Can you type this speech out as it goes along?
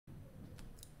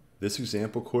This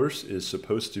example course is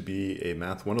supposed to be a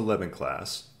Math 111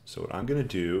 class. So what I'm going to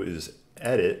do is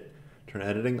turn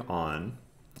editing on.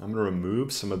 I'm going to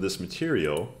remove some of this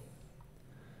material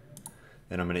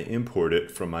and I'm going to import it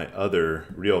from my other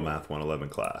real Math 111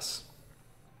 class.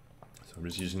 So I'm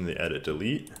just using the edit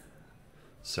delete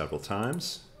several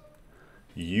times.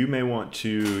 You may want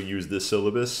to use this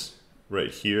syllabus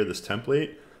right here, this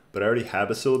template, but I already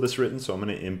have a syllabus written, so I'm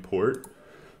going to import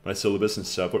my syllabus and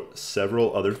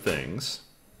several other things.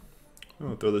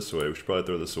 Oh, throw this away. We should probably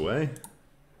throw this away.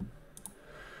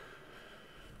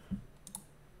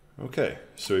 Okay,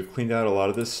 so we've cleaned out a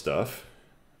lot of this stuff.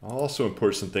 I'll also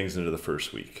import some things into the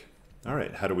first week. All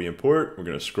right, how do we import? We're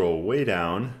going to scroll way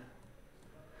down.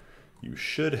 You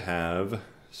should have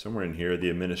somewhere in here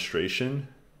the administration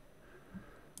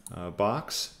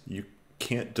box. You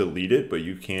can't delete it, but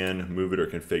you can move it or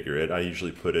configure it. I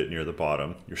usually put it near the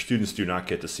bottom. Your students do not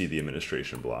get to see the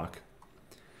administration block.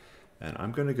 And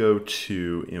I'm going to go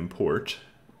to import.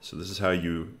 So this is how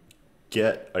you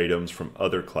get items from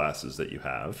other classes that you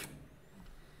have.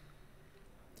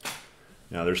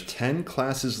 Now there's 10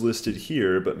 classes listed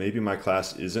here, but maybe my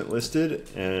class isn't listed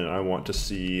and I want to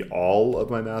see all of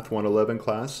my Math 111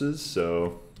 classes.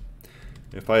 So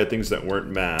if I had things that weren't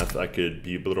math, I could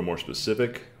be a little more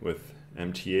specific with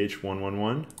MTH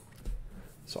 111.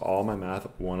 So all my Math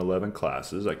 111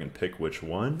 classes, I can pick which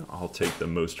one. I'll take the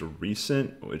most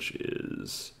recent, which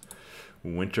is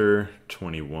Winter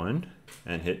 21,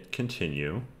 and hit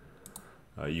continue.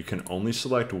 You can only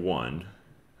select one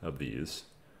of these.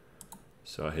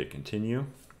 So I hit continue.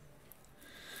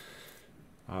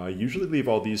 Usually leave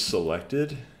all these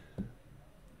selected.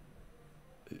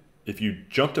 If you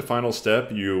jump to final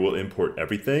step, you will import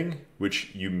everything,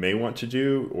 which you may want to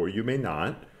do or you may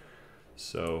not.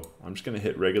 So I'm just going to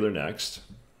hit regular next.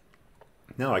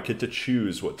 Now I get to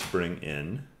choose what to bring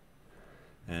in.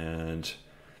 And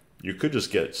you could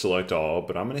just select all,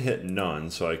 but I'm going to hit none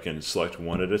so I can select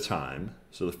one at a time.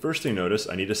 So the first thing, notice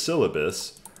I need a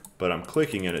syllabus, but I'm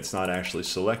clicking and it's not actually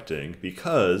selecting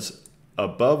because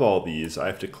above all these I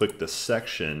have to click the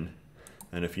section.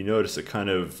 And if you notice, it kind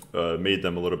of made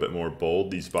them a little bit more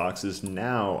bold, these boxes.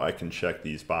 Now I can check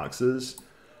these boxes.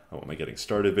 I want my getting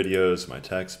started videos, my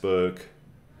textbook.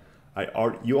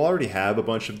 You already have a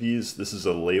bunch of these. This is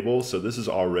a label, so this is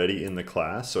already in the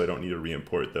class, so I don't need to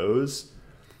re-import those.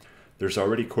 There's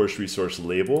already course resource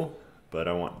label, but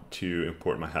I want to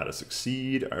import my how to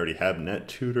succeed. I already have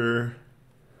NetTutor.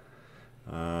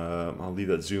 I'll leave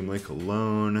that Zoom link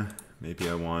alone. Maybe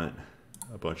I want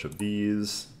a bunch of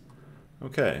these.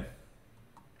 Okay.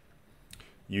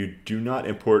 You do not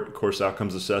import course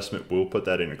outcomes assessment. We'll put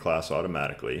that in a class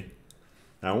automatically.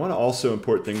 Now I want to also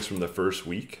import things from the first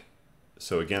week.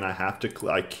 So again,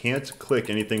 I can't click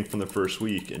anything from the first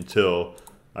week until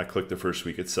I click the first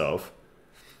week itself.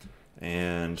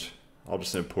 And I'll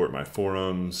just import my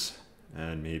forums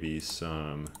and maybe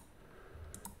some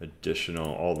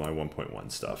additional, all of my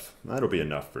 1.1 stuff. That'll be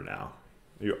enough for now.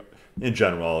 In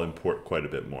general, I'll import quite a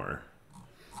bit more.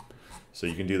 So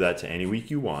you can do that to any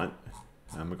week you want.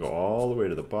 I'm going to go all the way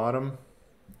to the bottom.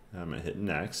 I'm going to hit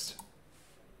next.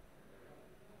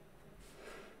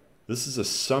 This is a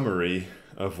summary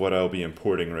of what I'll be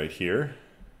importing right here.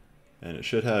 And it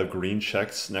should have green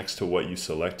checks next to what you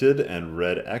selected and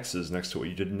red X's next to what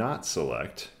you did not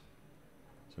select.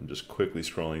 So I'm just quickly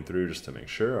scrolling through just to make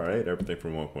sure. All right, everything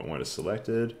from 1.1 is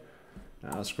selected.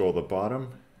 Now I'll scroll to the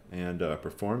bottom and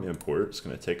perform import. It's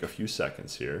going to take a few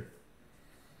seconds here.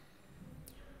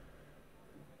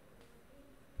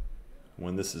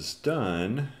 When this is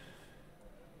done,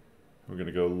 we're going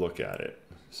to go look at it.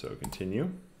 So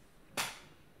continue.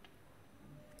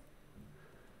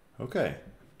 Okay.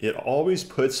 It always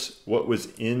puts what was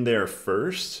in there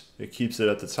first. It keeps it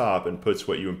at the top and puts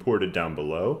what you imported down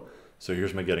below. So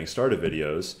here's my getting started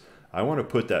videos. I want to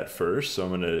put that first, so I'm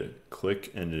going to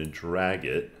click and drag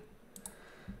it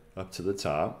up to the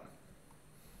top.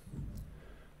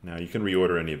 Now you can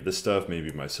reorder any of this stuff.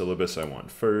 Maybe my syllabus I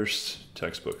want first,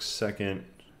 textbook second.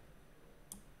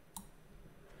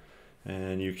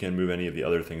 And you can move any of the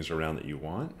other things around that you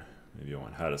want. Maybe I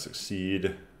want how to succeed,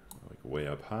 like way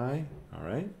up high. All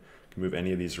right. You can move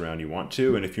any of these around you want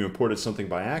to. And if you imported something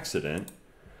by accident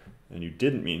and you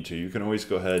didn't mean to, you can always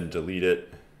go ahead and delete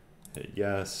it. Hit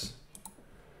yes.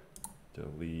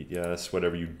 Delete yes,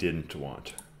 whatever you didn't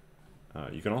want.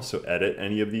 You can also edit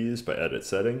any of these by edit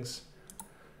settings.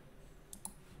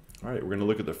 All right, we're going to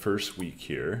look at the first week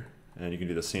here, and you can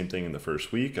do the same thing in the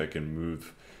first week. I can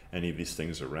move any of these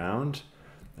things around,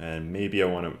 and maybe I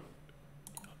want to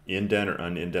indent or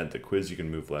unindent the quiz. You can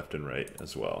move left and right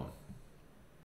as well.